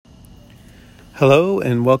Hello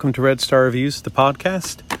and welcome to Red Star Reviews, the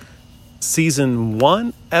podcast, Season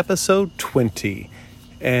 1, Episode 20.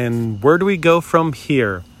 And where do we go from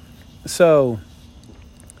here? So,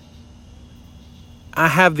 I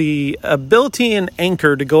have the ability in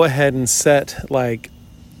Anchor to go ahead and set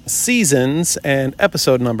seasons and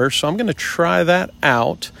episode numbers. So I'm going to try that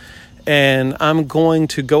out. And I'm going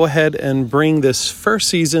to go ahead and bring this first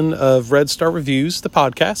season of Red Star Reviews, the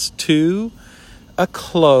podcast, to a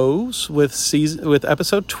close with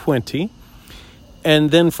episode 20.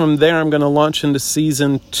 And then from there, I'm going to launch into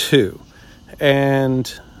season 2.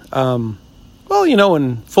 And,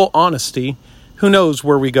 in full honesty, who knows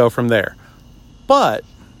where we go from there. But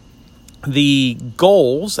the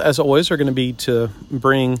goals, as always, are going to be to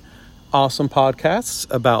bring awesome podcasts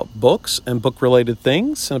about books and book-related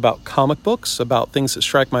things, and about comic books, about things that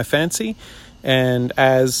strike my fancy. And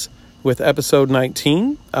as with episode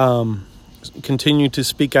 19, continue to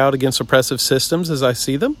speak out against oppressive systems as I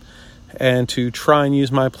see them, and to try and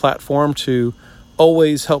use my platform to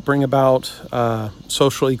always help bring about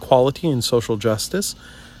social equality and social justice,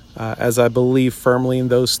 as I believe firmly in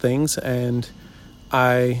those things. And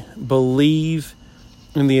I believe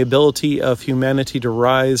in the ability of humanity to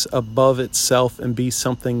rise above itself and be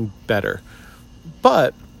something better.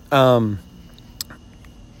 But I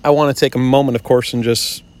want to take a moment, of course, and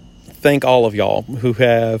just thank all of y'all who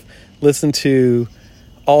have listened to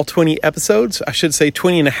all 20 episodes. I should say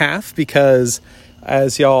 20 and a half, because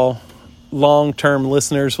as y'all long-term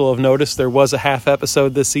listeners will have noticed, there was a half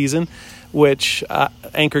episode this season, which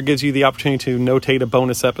Anchor gives you the opportunity to notate a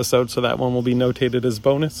bonus episode, so that one will be notated as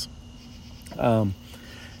bonus.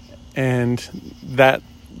 And that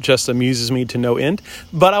just amuses me to no end.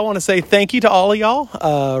 But I want to say thank you to all of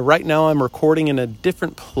y'all. Right now I'm recording in a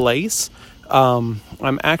different place.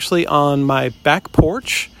 I'm actually on my back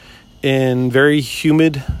porch in very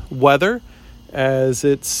humid weather, as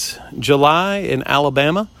it's July in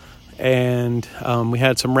Alabama. And we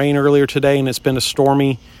had some rain earlier today, and it's been a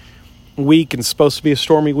stormy week, and it's supposed to be a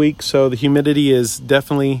stormy week. So the humidity is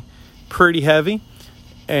definitely pretty heavy.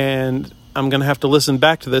 And I'm going to have to listen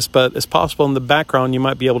back to this, but it's possible in the background you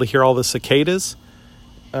might be able to hear all the cicadas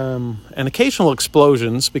and occasional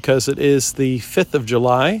explosions, because it is the 5th of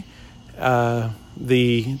July,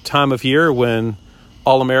 the time of year when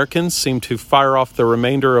all Americans seem to fire off the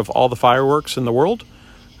remainder of all the fireworks in the world.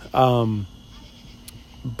 But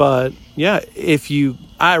yeah,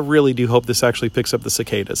 I really do hope this actually picks up the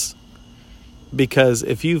cicadas, because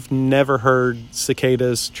if you've never heard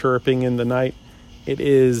cicadas chirping in the night, it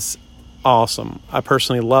is awesome. I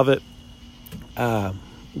personally love it.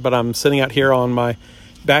 But I'm sitting out here on my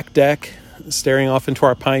back deck, staring off into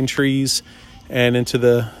our pine trees and into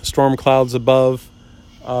the storm clouds above.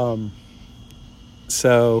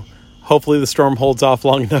 So hopefully the storm holds off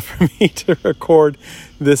long enough for me to record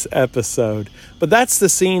this episode. But that's the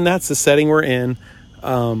scene, that's the setting we're in.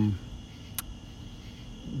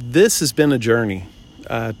 This has been a journey.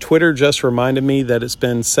 Twitter just reminded me that it's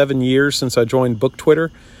been 7 years since I joined Book Twitter.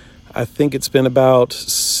 I think it's been about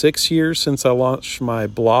 6 years since I launched my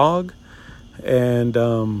blog, and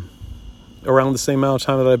around the same amount of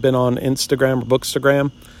time that I've been on Instagram or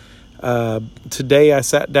Bookstagram. Today I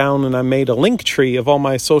sat down and I made a link tree of all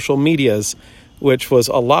my social medias, which was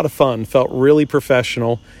a lot of fun, felt really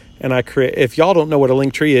professional. And if y'all don't know what a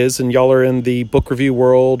link tree is, and y'all are in the book review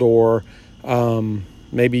world, or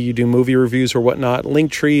maybe you do movie reviews or whatnot,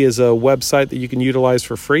 Linktree is a website that you can utilize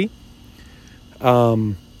for free.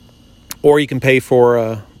 Or you can pay for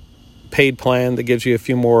a paid plan that gives you a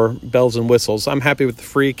few more bells and whistles. I'm happy with the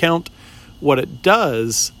free account. What it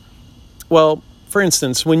does, well, for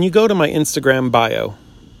instance, when you go to my Instagram bio,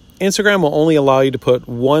 Instagram will only allow you to put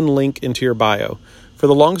one link into your bio. For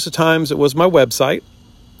the longest of times, it was my website.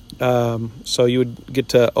 So you would get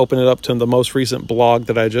to open it up to the most recent blog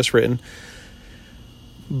that I had just written.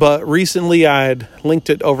 But recently I had linked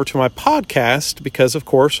it over to my podcast, because, of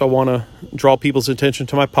course, I want to draw people's attention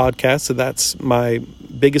to my podcast. So that's my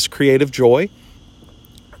biggest creative joy.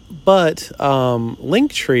 But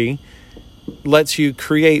Linktree lets you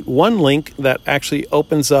create one link that actually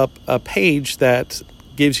opens up a page that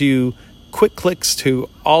gives you quick clicks to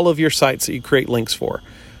all of your sites that you create links for.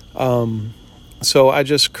 So I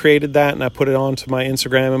just created that, and I put it onto my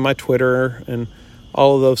Instagram and my Twitter and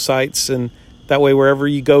all of those sites. And that way, wherever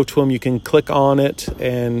you go to them, you can click on it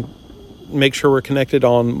and make sure we're connected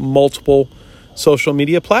on multiple social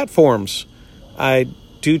media platforms. I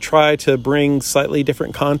do try to bring slightly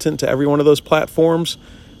different content to every one of those platforms,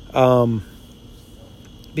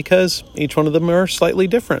 because each one of them are slightly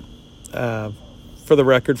different. For the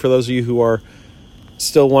record, for those of you who are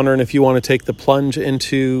still wondering if you want to take the plunge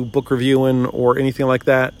into book reviewing or anything like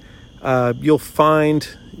that, you'll find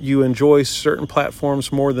you enjoy certain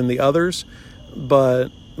platforms more than the others, but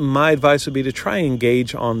my advice would be to try and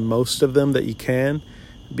engage on most of them that you can,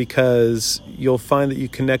 because you'll find that you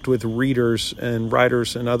connect with readers and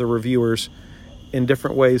writers and other reviewers in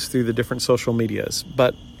different ways through the different social medias.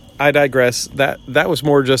 But I digress. That was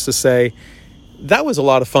more just to say that was a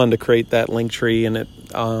lot of fun to create that link tree, and it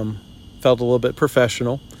felt a little bit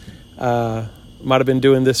professional. Might have been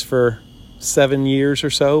doing this for 7 years or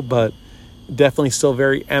so, but definitely still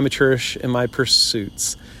very amateurish in my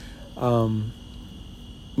pursuits.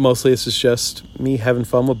 Mostly this is just me having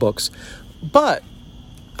fun with books. But,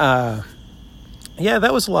 yeah,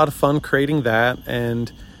 that was a lot of fun creating that,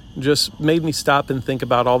 and just made me stop and think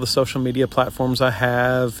about all the social media platforms I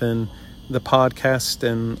have and the podcast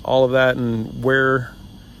and all of that, and where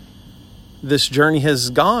this journey has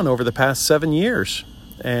gone over the past 7 years.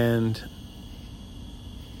 And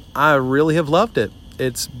I really have loved it.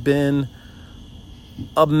 It's been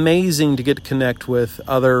amazing to get to connect with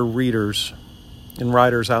other readers and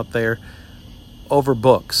writers out there over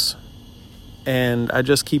books. And I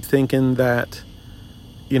just keep thinking that,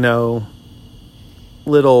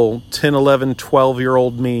 little 10, 11,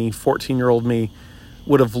 12-year-old me, 14-year-old me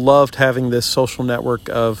would have loved having this social network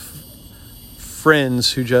of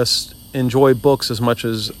friends who just enjoy books as much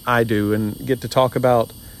as I do, and get to talk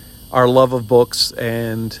about our love of books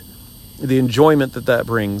and the enjoyment that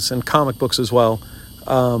brings, and comic books as well.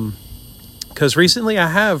 Because recently I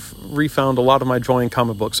have refound a lot of my joy in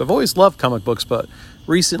comic books. I've always loved comic books, but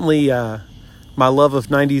recently my love of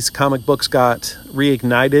 90s comic books got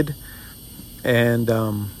reignited. And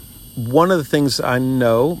one of the things I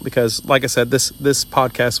know, because like I said, this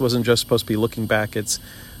podcast wasn't just supposed to be looking back, it's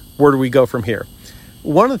where do we go from here?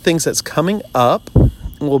 One of the things that's coming up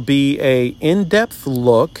will be a in-depth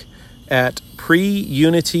look at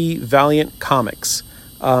pre-Unity Valiant comics.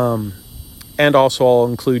 And also I'll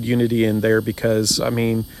include Unity in there because,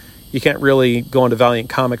 you can't really go into Valiant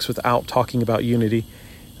Comics without talking about Unity.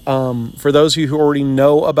 For those of you who already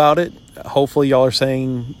know about it, hopefully y'all are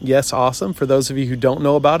saying, yes, awesome. For those of you who don't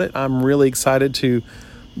know about it, I'm really excited to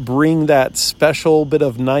bring that special bit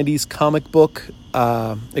of 90s comic book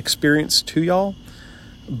experience to y'all.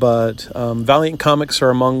 But Valiant Comics are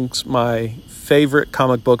amongst my favorite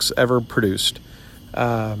comic books ever produced.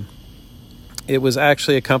 It was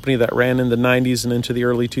actually a company that ran in the 90s and into the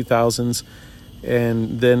early 2000s,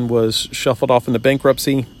 and then was shuffled off into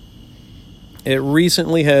bankruptcy. It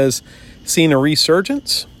recently has seen a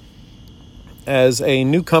resurgence as a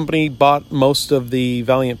new company bought most of the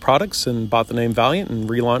Valiant products and bought the name Valiant and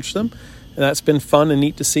relaunched them. And that's been fun and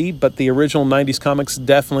neat to see. But the original 90s comics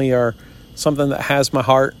definitely are something that has my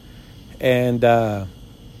heart. And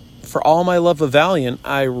for all my love of Valiant,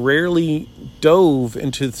 I rarely dove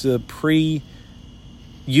into the pre-Unity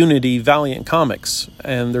Valiant comics.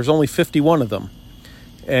 And there's only 51 of them.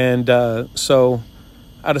 And so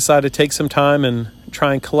I decided to take some time and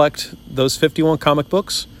try and collect those 51 comic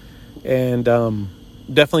books, and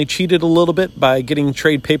definitely cheated a little bit by getting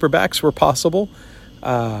trade paperbacks where possible.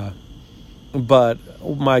 But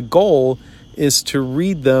my goal is to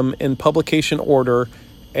read them in publication order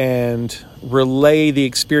and relay the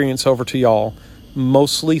experience over to y'all,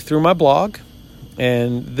 mostly through my blog,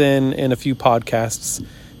 and then in a few podcasts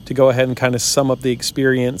to go ahead and kind of sum up the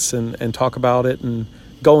experience and talk about it and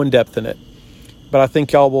go in depth in it. But I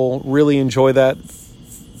think y'all will really enjoy that.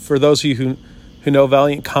 For those of you who know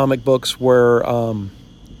Valiant comic books, were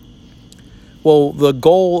the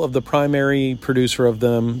goal of the primary producer of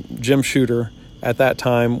them, Jim Shooter, at that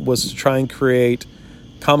time, was to try and create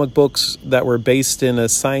comic books that were based in a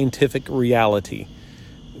scientific reality.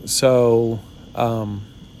 So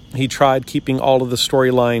he tried keeping all of the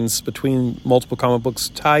storylines between multiple comic books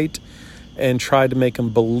tight and tried to make them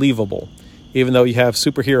believable. Even though you have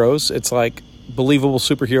superheroes, it's like believable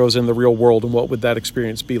superheroes in the real world, and what would that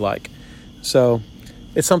experience be like? So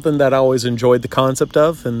it's something that I always enjoyed the concept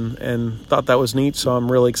of and thought that was neat. So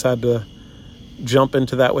I'm really excited to jump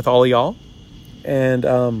into that with all of y'all. And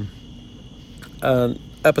an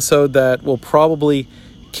episode that will probably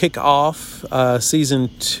kick off season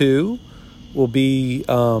 2 will be,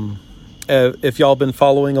 if y'all been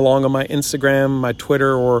following along on my Instagram, my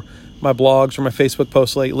Twitter, or my blogs or my Facebook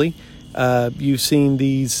posts lately, you've seen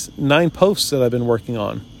these 9 posts that I've been working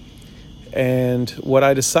on. And what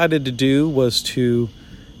I decided to do was to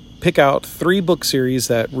pick out 3 book series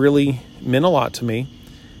that really meant a lot to me,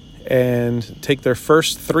 and take their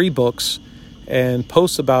first 3 books and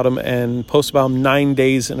post about them 9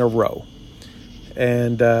 days in a row.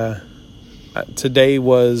 And today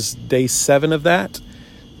was day 7 of that.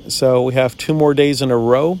 So we have 2 more days in a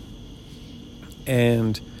row,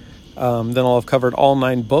 and then I'll have covered all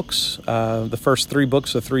 9 books. The first 3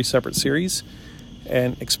 books are 3 separate series,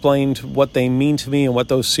 and explained what they mean to me and what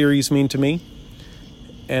those series mean to me.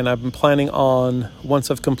 And I've been planning on, once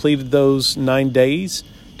I've completed those 9 days,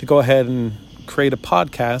 to go ahead and create a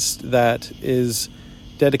podcast that is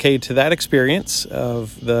dedicated to that experience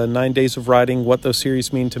of the 9 days of writing, what those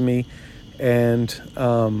series mean to me, and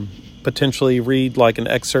potentially read like an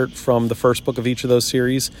excerpt from the first book of each of those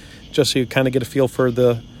series, just so you kind of get a feel for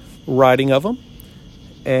the writing of them.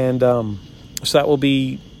 And so that will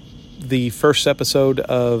be the first episode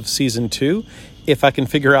of season 2, if I can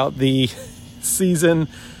figure out the season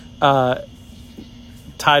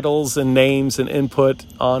titles and names and input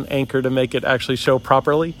on Anchor to make it actually show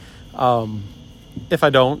properly. If I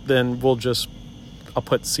don't, then I'll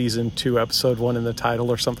put season 2, episode 1 in the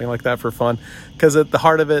title or something like that for fun. Because at the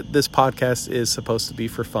heart of it, this podcast is supposed to be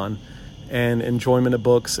for fun and enjoyment of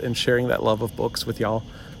books and sharing that love of books with y'all.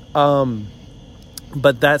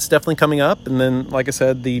 But that's definitely coming up. And then, like I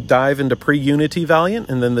said, the dive into pre-Unity Valiant,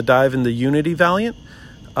 and then the dive into Unity Valiant.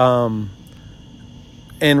 And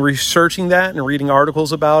researching that and reading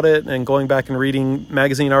articles about it and going back and reading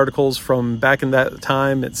magazine articles from back in that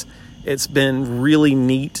time. It's been really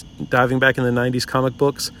neat diving back in the 90s comic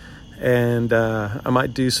books. And I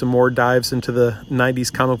might do some more dives into the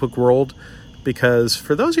 90s comic book world, because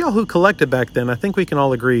for those of y'all who collected back then, I think we can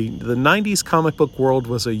all agree the 90s comic book world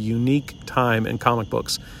was a unique time in comic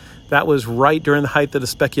books. That was right during the height of the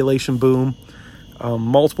speculation boom.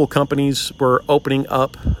 Multiple companies were opening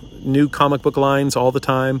up new comic book lines all the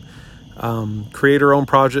time. Creator-owned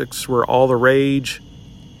projects were all the rage.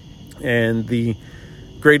 And the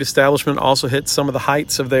Great Establishment also hit some of the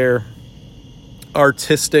heights of their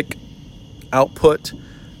artistic output.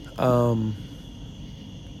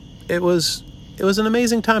 It was an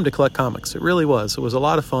amazing time to collect comics. It really was. It was a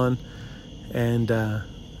lot of fun. And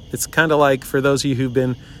it's kind of like, for those of you who've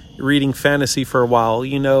been reading fantasy for a while,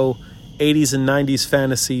 80s and 90s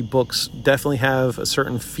fantasy books definitely have a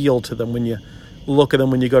certain feel to them when you look at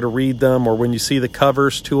them, when you go to read them, or when you see the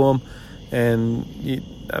covers to them. And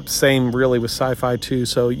same really with sci-fi too.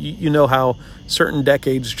 So you know how certain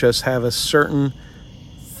decades just have a certain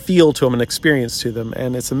feel to them, an experience to them.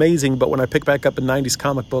 And it's amazing. But when I pick back up a 90s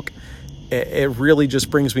comic book, it really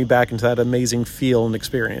just brings me back into that amazing feel and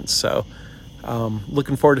experience. So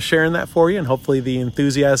looking forward to sharing that for you. And hopefully the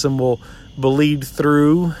enthusiasm will bleed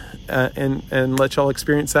through and let y'all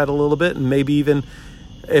experience that a little bit. And maybe even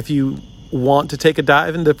if you want to take a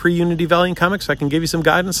dive into pre-Unity Valiant comics, I can give you some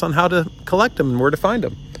guidance on how to collect them and where to find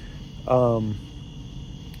them.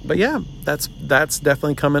 But yeah, that's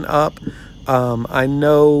definitely coming up. I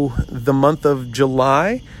know the month of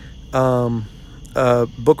July, a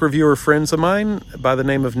book reviewer friends of mine by the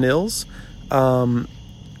name of Nils,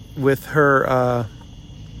 with her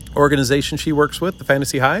organization she works with, the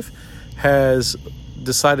Fantasy Hive, has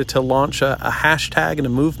decided to launch a hashtag and a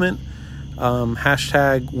movement,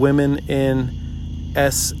 hashtag Women in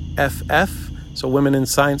SFF, so Women in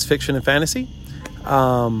Science Fiction and Fantasy,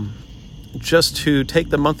 just to take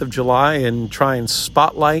the month of July and try and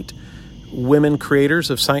spotlight women creators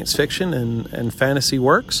of science fiction and fantasy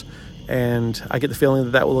works. And I get the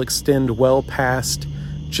feeling that will extend well past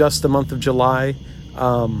just the month of July.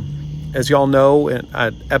 As y'all know,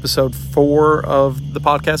 at episode 4 of the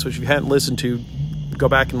podcast, which if you hadn't listened to, go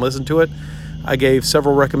back and listen to it, I gave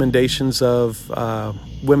several recommendations of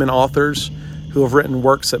women authors who have written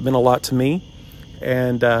works that meant a lot to me.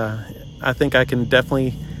 And I think I can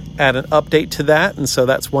definitely add an update to that. And so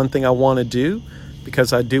that's one thing I want to do,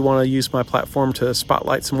 because I do want to use my platform to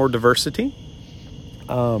spotlight some more diversity.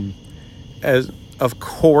 As of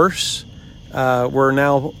course, we're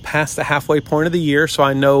now past the halfway point of the year, so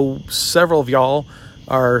I know several of y'all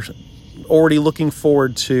are already looking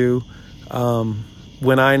forward to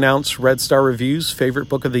when I announce Red Star Review's favorite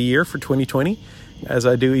book of the year for 2020, as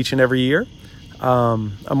I do each and every year.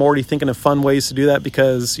 I'm already thinking of fun ways to do that,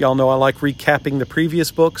 because y'all know I like recapping the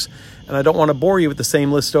previous books, and I don't want to bore you with the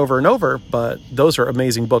same list over and over, but those are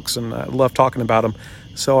amazing books, and I love talking about them.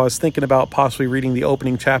 So I was thinking about possibly reading the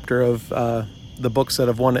opening chapter of the books that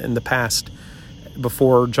have won it in the past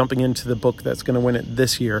before jumping into the book that's going to win it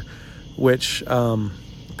this year, which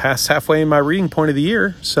passed halfway in my reading point of the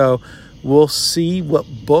year. So we'll see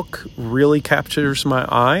what book really captures my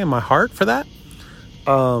eye and my heart for that.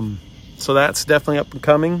 So that's definitely up and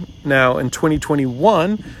coming. Now in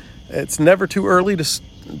 2021, it's never too early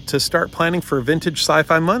to start planning for Vintage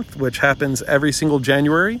Sci-Fi Month, which happens every single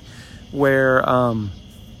January, where I'm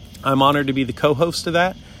honored to be the co-host of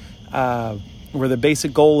that. where the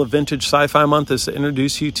basic goal of Vintage Sci-Fi Month is to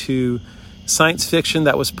introduce you to science fiction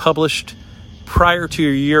that was published prior to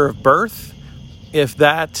your year of birth. If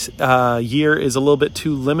that year is a little bit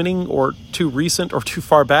too limiting or too recent or too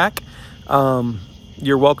far back,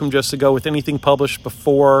 you're welcome just to go with anything published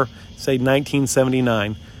before, say,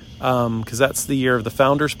 1979, because that's the year of the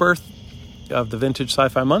founder's birth of the Vintage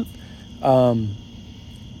Sci-Fi Month.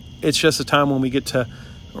 It's just a time when we get to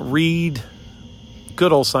read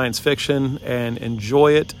good old science fiction and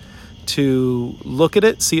enjoy it, to look at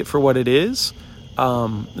it, see it for what it is.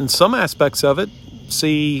 In some aspects of it,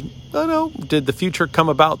 see, did the future come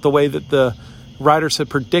about the way that the writers had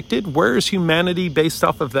predicted? Where is humanity based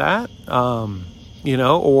off of that?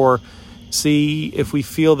 Or see if we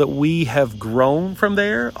feel that we have grown from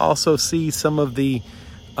there. Also see some of the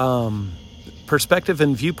perspective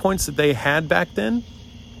and viewpoints that they had back then.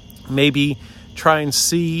 Maybe try and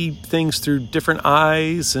see things through different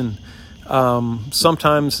eyes, and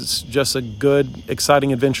sometimes it's just a good,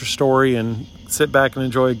 exciting adventure story, and sit back and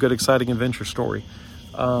enjoy a good, exciting adventure story.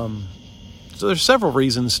 So there's several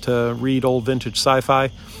reasons to read old vintage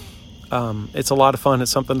sci-fi. It's a lot of fun.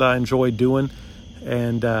 It's something that I enjoy doing,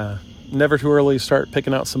 and never too early to start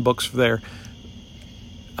picking out some books there.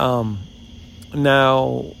 Now,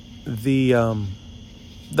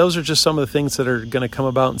 those are just some of the things that are going to come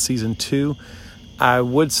about in season 2. I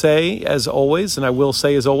would say, as always, and I will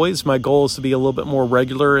say as always, my goal is to be a little bit more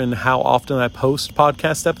regular in how often I post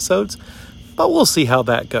podcast episodes, but we'll see how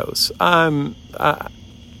that goes. I'm not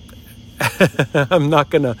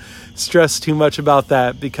going to stress too much about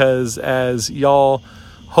that, because as y'all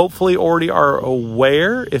hopefully already are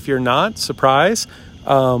aware, if you're not, surprise,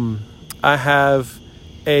 I have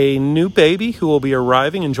a new baby who will be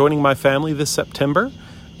arriving and joining my family this September.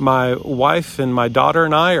 My wife and my daughter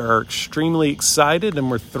and I are extremely excited, and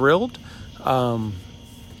we're thrilled.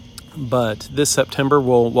 But this September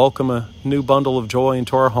we'll welcome a new bundle of joy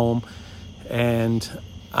into our home, and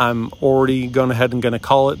I'm already going ahead and going to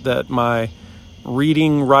call it that my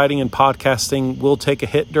reading, writing, and podcasting will take a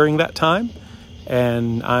hit during that time,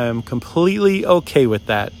 and I am completely okay with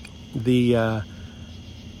that.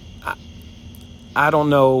 I don't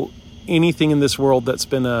know anything in this world that's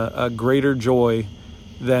been a greater joy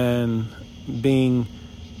than being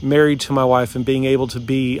married to my wife and being able to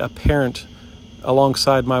be a parent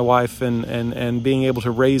alongside my wife, and being able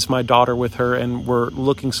to raise my daughter with her. And we're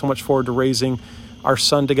looking so much forward to raising our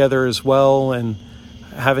son together as well, and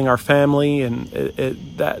having our family, and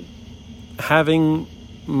that having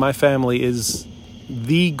my family is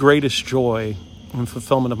the greatest joy and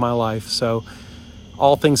fulfillment of my life. So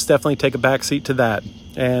all things definitely take a backseat to that.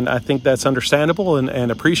 And I think that's understandable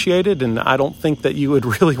and appreciated. And I don't think that you would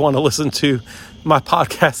really want to listen to my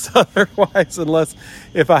podcast otherwise, unless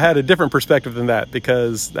if I had a different perspective than that,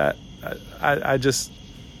 because that I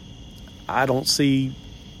don't see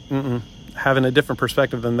having a different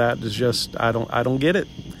perspective than that is just, I don't get it.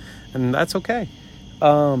 And that's okay.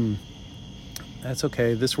 That's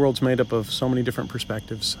okay. This world's made up of so many different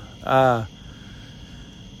perspectives. But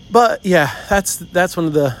yeah, that's one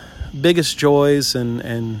of the biggest joys,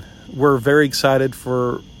 and we're very excited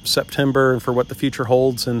for September and for what the future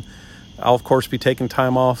holds. And I'll of course be taking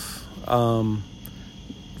time off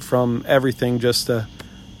from everything just to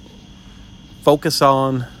focus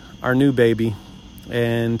on our new baby,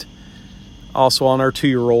 and also on our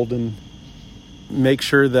 2-year-old, and make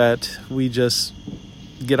sure that we just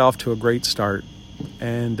get off to a great start.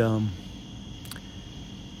 And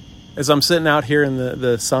as I'm sitting out here and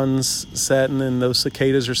the sun's setting and those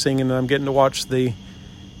cicadas are singing, and I'm getting to watch the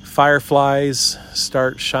fireflies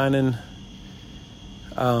start shining,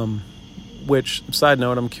 which, side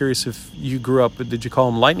note, I'm curious if you grew up, did you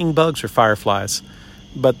call them lightning bugs or fireflies?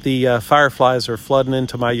 But the fireflies are flooding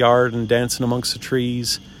into my yard and dancing amongst the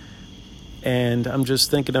trees. And I'm just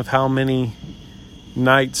thinking of how many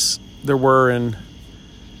nights there were in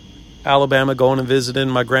Alabama going and visiting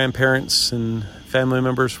my grandparents and family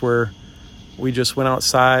members, where we just went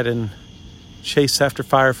outside and chased after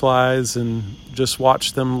fireflies and just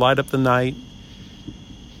watched them light up the night.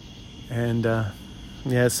 And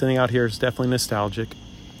yeah, sitting out here is definitely nostalgic.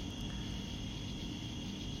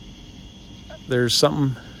 There's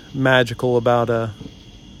something magical about a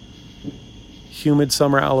humid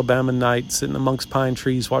summer Alabama night, sitting amongst pine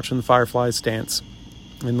trees watching the fireflies dance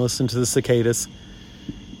and listening to the cicadas.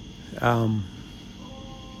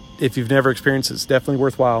 If you've never experienced it, it's definitely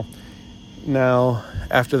worthwhile. Now,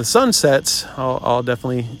 after the sun sets, I'll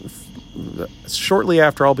definitely, shortly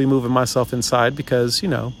after, I'll be moving myself inside, because,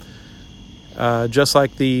 just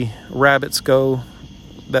like the rabbits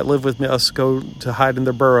that live with us go to hide in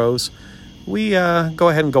their burrows, we go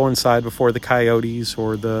ahead and go inside before the coyotes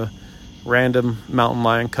or the random mountain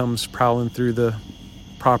lion comes prowling through the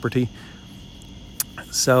property.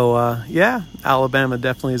 So, Alabama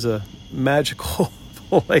definitely is a magical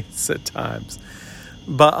place at times.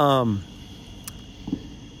 But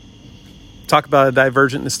talk about a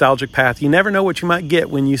divergent, nostalgic path. You never know what you might get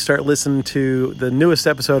when you start listening to the newest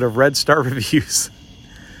episode of Red Star Reviews.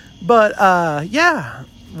 But,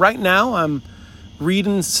 right now I'm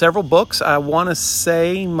reading several books. I want to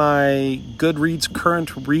say my Goodreads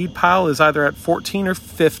current read pile is either at 14 or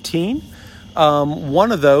 15.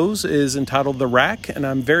 One of those is entitled The Rack, and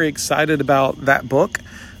I'm very excited about that book.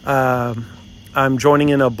 I'm joining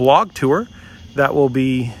in a blog tour that will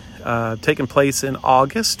be taking place in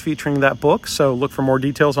August featuring that book, so look for more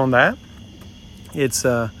details on that. It's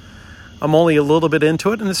I'm only a little bit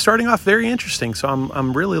into it, and it's starting off very interesting, so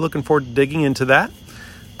I'm really looking forward to digging into that.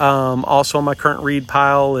 Also on my current read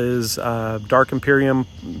pile is Dark Imperium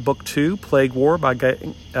Book 2, Plague War by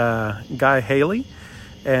Guy Haley.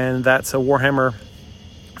 And that's a Warhammer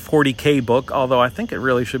 40K book, although I think it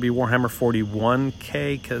really should be Warhammer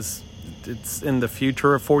 41K because it's in the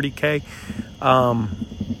future of 40K.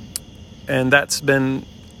 And that's been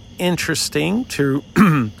interesting to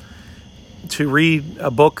to read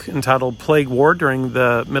a book entitled Plague War during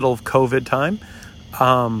the middle of COVID time.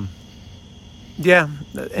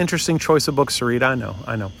 Interesting choice of books to read. I know.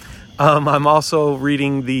 I'm also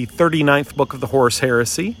reading the 39th book of the Horus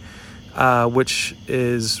Heresy, which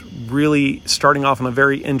is really starting off in a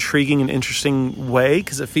very intriguing and interesting way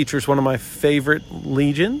because it features one of my favorite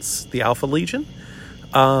legions, the Alpha Legion.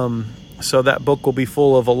 So that book will be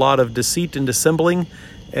full of a lot of deceit and dissembling,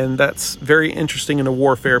 and that's very interesting in a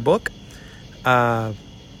warfare book. One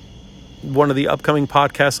of the upcoming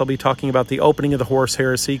podcasts, I'll be talking about the opening of the Horus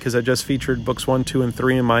Heresy because I just featured books 1, 2, and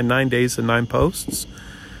 3 in my 9 days and 9 posts.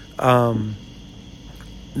 I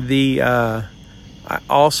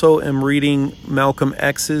also am reading Malcolm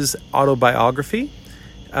X's autobiography,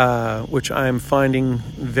 which I'm finding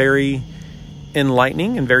very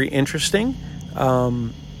enlightening and very interesting.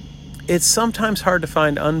 It's sometimes hard to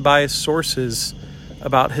find unbiased sources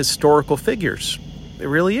about historical figures. It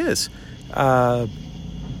really is.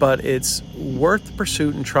 But it's worth the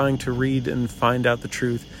pursuit in trying to read and find out the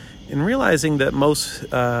truth, and realizing that most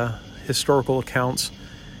historical accounts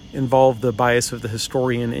involve the bias of the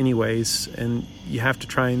historian anyways, and you have to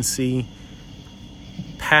try and see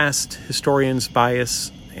past historians'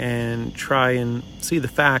 bias and try and see the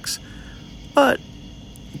facts, but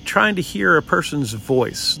trying to hear a person's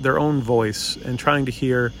voice, their own voice, and trying to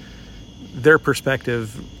hear their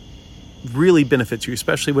perspective really benefits you,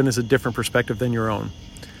 especially when it's a different perspective than your own.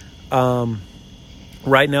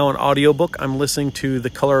 Right now, an audiobook, I'm listening to The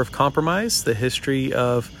Color of Compromise, the history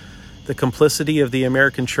of the complicity of the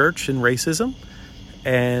American church in racism.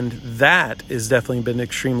 And that has definitely been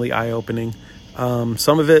extremely eye-opening.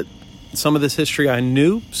 Some of this history I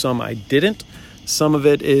knew, some I didn't. Some of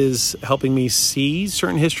it is helping me see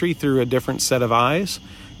certain history through a different set of eyes.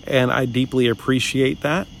 And I deeply appreciate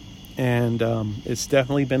that. And it's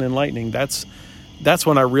definitely been enlightening. That's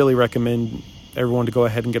when I really recommend everyone to go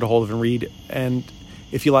ahead and get a hold of and read. And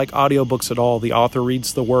if you like audiobooks at all, the author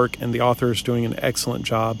reads the work, and the author is doing an excellent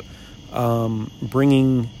job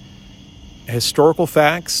bringing historical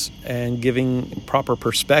facts and giving proper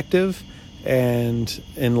perspective and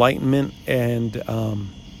enlightenment, and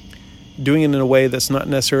doing it in a way that's not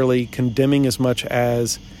necessarily condemning as much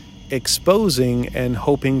as exposing and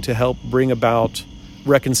hoping to help bring about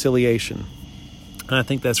reconciliation. And I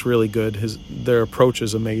think that's really good. Their approach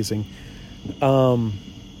is amazing.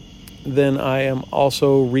 Then I am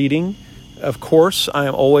also reading, of course, I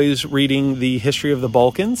am always reading the history of the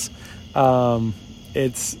Balkans.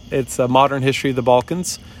 It's a modern history of the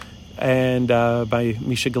Balkans, and by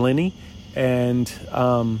Misha Galini. And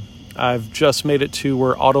I've just made it to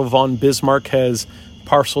where Otto von Bismarck has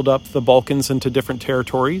parceled up the Balkans into different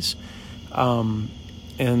territories. And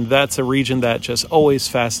that's a region that just always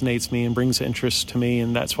fascinates me and brings interest to me,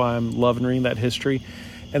 and that's why I'm loving reading that history.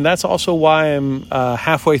 And that's also why I'm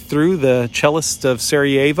halfway through The Cellist of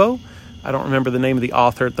Sarajevo. I don't remember the name of the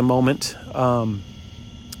author at the moment, and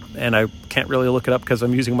I can't really look it up because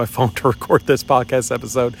I'm using my phone to record this podcast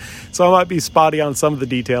episode, so I might be spotty on some of the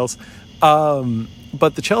details.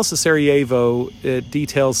 But The Cellist of Sarajevo, it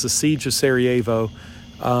details the siege of Sarajevo,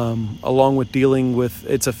 along with dealing with,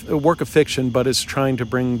 it's a work of fiction, but it's trying to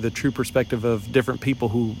bring the true perspective of different people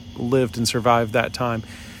who lived and survived that time.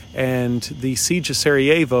 And the siege of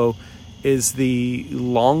Sarajevo is the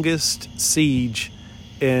longest siege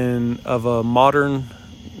of a modern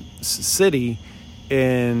city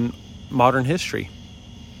in modern history.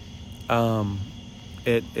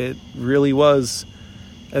 It really was.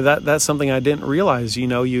 That's something I didn't realize.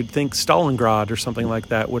 You'd think Stalingrad or something like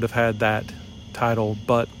that would have had that title,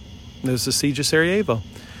 but there's the Siege of Sarajevo.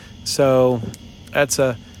 So that's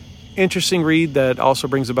a interesting read that also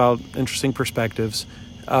brings about interesting perspectives.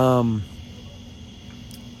 But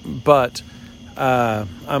I'm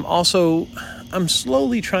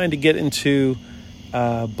slowly trying to get into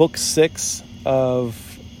book 6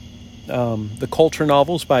 of the Culture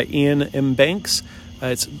novels by Iain M. Banks.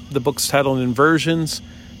 The book's titled Inversions,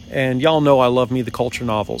 and y'all know I love me the Culture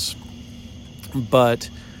novels. But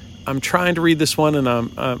I'm trying to read this one, and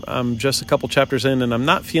I'm just a couple chapters in, and I'm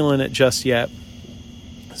not feeling it just yet.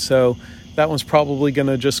 So that one's probably going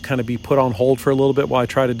to just kind of be put on hold for a little bit while I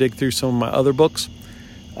try to dig through some of my other books.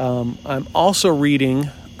 I'm also reading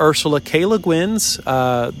Ursula K. Le Guin's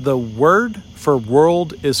The Word for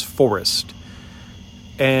World is Forest.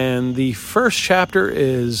 And the first chapter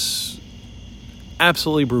is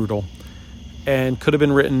absolutely brutal and could have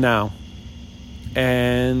been written now.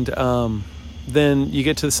 And then you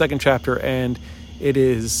get to the second chapter, and it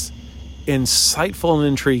is insightful and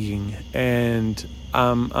intriguing. And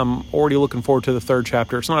I'm already looking forward to the third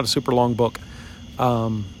chapter. It's not a super long book.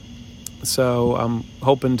 So I'm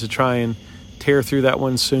hoping to try and tear through that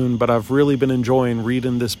one soon, but I've really been enjoying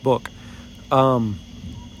reading this book, and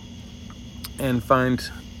find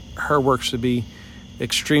her works to be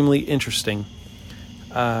extremely interesting.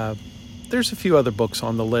 There's a few other books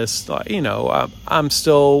on the list. I'm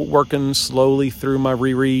still working slowly through my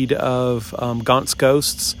reread of Gaunt's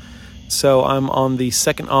Ghosts. So I'm on the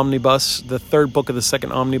second omnibus, the third book of the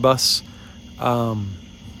second omnibus.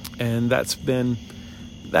 And that's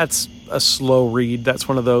a slow read. That's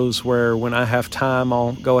one of those where when I have time,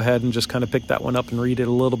 I'll go ahead and just kind of pick that one up and read it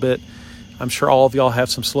a little bit. I'm sure all of y'all have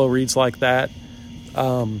some slow reads like that.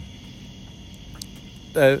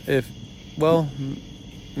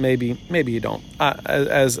 Maybe you don't.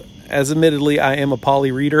 As admittedly, I am a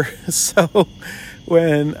poly reader, so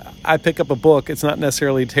when I pick up a book, it's not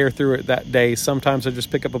necessarily tear through it that day. Sometimes I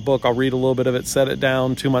just pick up a book, I'll read a little bit of it, set it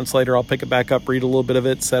down. 2 months later, I'll pick it back up, read a little bit of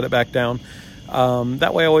it, set it back down.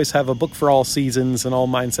 That way I always have a book for all seasons and all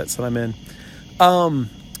mindsets that I'm in.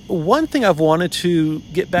 One thing I've wanted to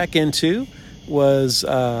get back into was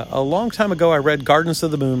a long time ago I read Gardens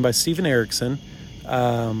of the Moon by Stephen Erickson.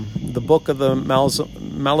 The book of the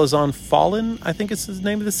Malazan Fallen, I think it's the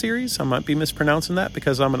name of the series. I might be mispronouncing that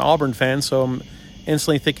because I'm an Auburn fan, so I'm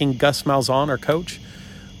instantly thinking Gus Malzahn, our coach.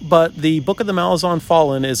 But the Book of the Malazan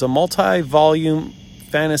Fallen is a multi-volume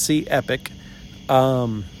fantasy epic,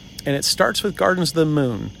 and it starts with Gardens of the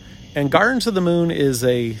Moon. And Gardens of the Moon is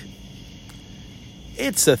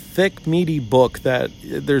it's a thick, meaty book that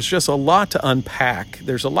there's just a lot to unpack.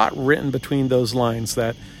 There's a lot written between those lines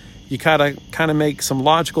that you kind of make some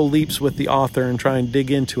logical leaps with the author and try and dig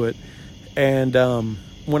into it. And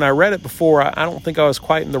when I read it before, I don't think I was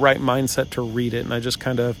quite in the right mindset to read it, and I just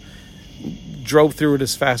kind of drove through it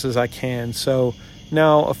as fast as I can. So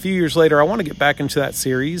now, a few years later, I want to get back into that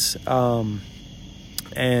series.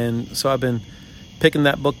 And so I've been picking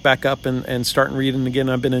that book back up and starting reading again.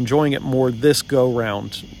 I've been enjoying it more this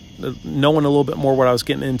go-round. Knowing a little bit more what I was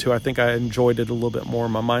getting into, I think I enjoyed it a little bit more.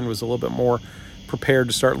 My mind was a little bit more prepared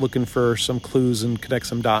to start looking for some clues and connect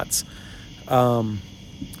some dots. So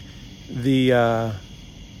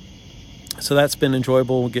that's been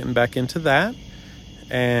enjoyable getting back into that.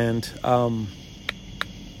 And I'm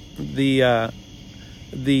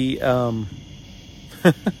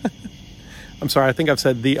sorry, I think I've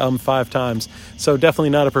said 5 times. So definitely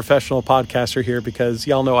not a professional podcaster here, because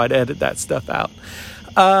y'all know I'd edit that stuff out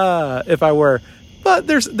if I were. But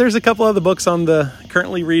there's a couple other books on the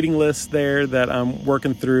currently reading list there that I'm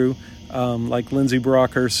working through, like Lindsay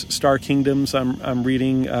Barocker's Star Kingdoms. I'm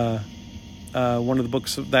reading one of the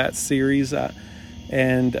books of that series,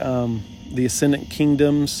 and The Ascendant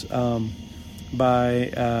Kingdoms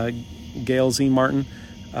by Gail Z. Martin.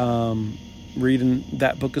 Reading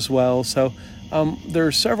that book as well. So there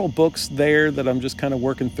are several books there that I'm just kind of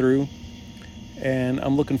working through, and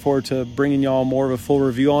I'm looking forward to bringing y'all more of a full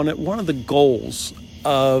review on it. One of the goals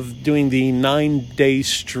of doing the 9 days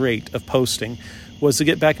straight of posting was to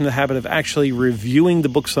get back into the habit of actually reviewing the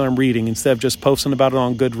books that I'm reading instead of just posting about it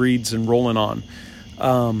on Goodreads and rolling on.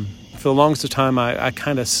 For the longest of time, I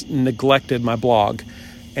kind of neglected my blog,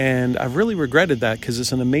 and I've really regretted that, because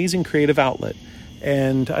it's an amazing creative outlet.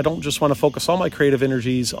 And I don't just want to focus all my creative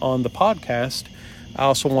energies on the podcast. I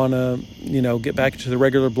also want to, get back into the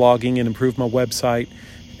regular blogging and improve my website.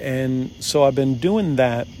 And so I've been doing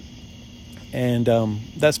that, and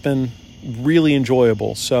that's been really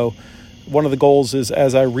enjoyable. So one of the goals is,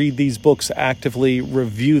 as I read these books, actively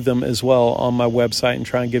review them as well on my website and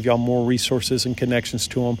try and give y'all more resources and connections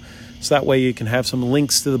to them. So that way you can have some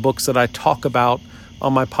links to the books that I talk about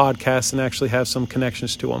on my podcast and actually have some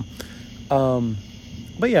connections to them.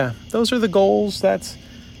 But yeah, those are the goals. That's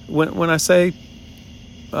when I say,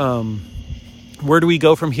 where do we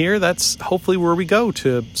go from here? That's hopefully where we go,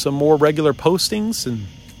 to some more regular postings and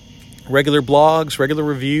regular blogs, regular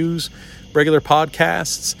reviews, regular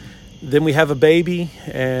podcasts. Then we have a baby,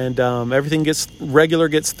 and everything gets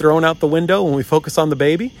thrown out the window when we focus on the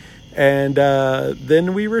baby, and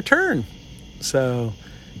then we return. So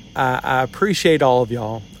I appreciate all of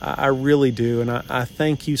y'all. I really do, and I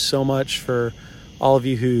thank you so much for all of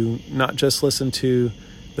you who not just listened to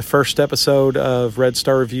the first episode of Red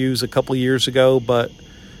Star Reviews a couple years ago, but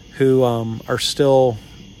who are still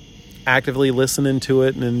actively listening to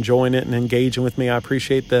it and enjoying it and engaging with me. I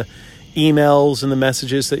appreciate the emails and the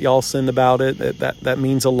messages that y'all send about it. That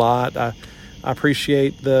means a lot. I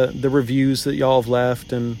appreciate the reviews that y'all have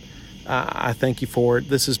left, and I thank you for it.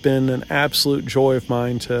 This has been an absolute joy of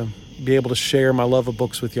mine to be able to share my love of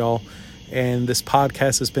books with y'all, and this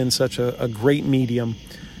podcast has been such a great medium,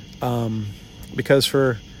 because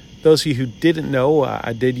for those of you who didn't know,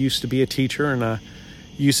 I did used to be a teacher, and I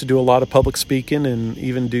used to do a lot of public speaking and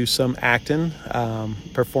even do some acting,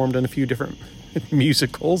 performed in a few different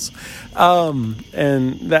musicals,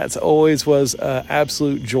 and that's always was an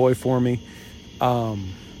absolute joy for me,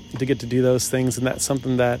 to get to do those things. And that's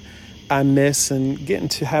something that I miss, and getting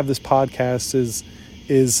to have this podcast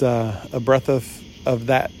is a breath of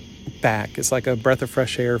that back. It's like a breath of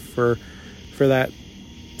fresh air for that,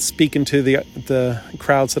 speaking to the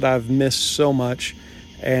crowds that I've missed so much.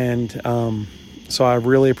 And so I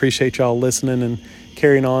really appreciate y'all listening and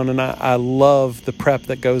carrying on, and I love the prep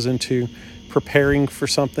that goes into preparing for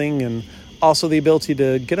something, and also the ability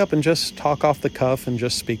to get up and just talk off the cuff and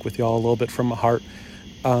just speak with y'all a little bit from my heart.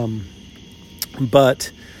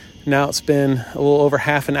 But now it's been a little over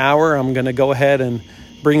half an hour. I'm going to go ahead and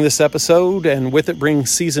bring this episode, and with it bring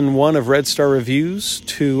season 1 of Red Star Reviews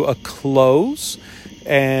to a close,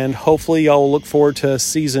 and hopefully y'all will look forward to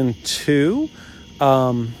season 2.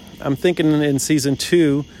 I'm thinking in season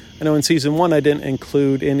 2, I know in season 1 I didn't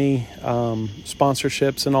include any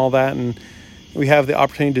sponsorships and all that, and we have the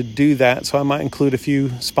opportunity to do that. So I might include a few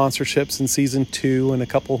sponsorships in season 2 and a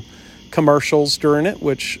couple commercials during it,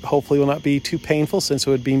 which hopefully will not be too painful, since it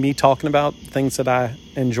would be me talking about things that I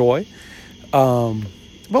enjoy. But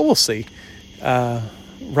we'll see.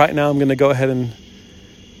 Right now I'm going to go ahead and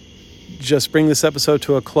just bring this episode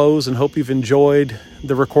to a close, and hope you've enjoyed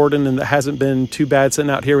the recording, and it hasn't been too bad sitting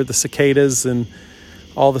out here with the cicadas and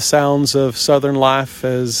all the sounds of southern life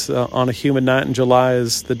as on a humid night in July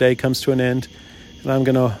as the day comes to an end. And I'm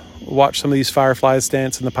going to watch some of these fireflies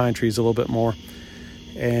dance in the pine trees a little bit more.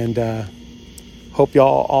 And hope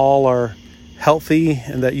y'all all are healthy,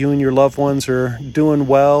 and that you and your loved ones are doing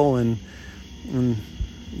well, and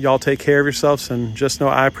y'all take care of yourselves, and just know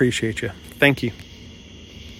I appreciate you. Thank you.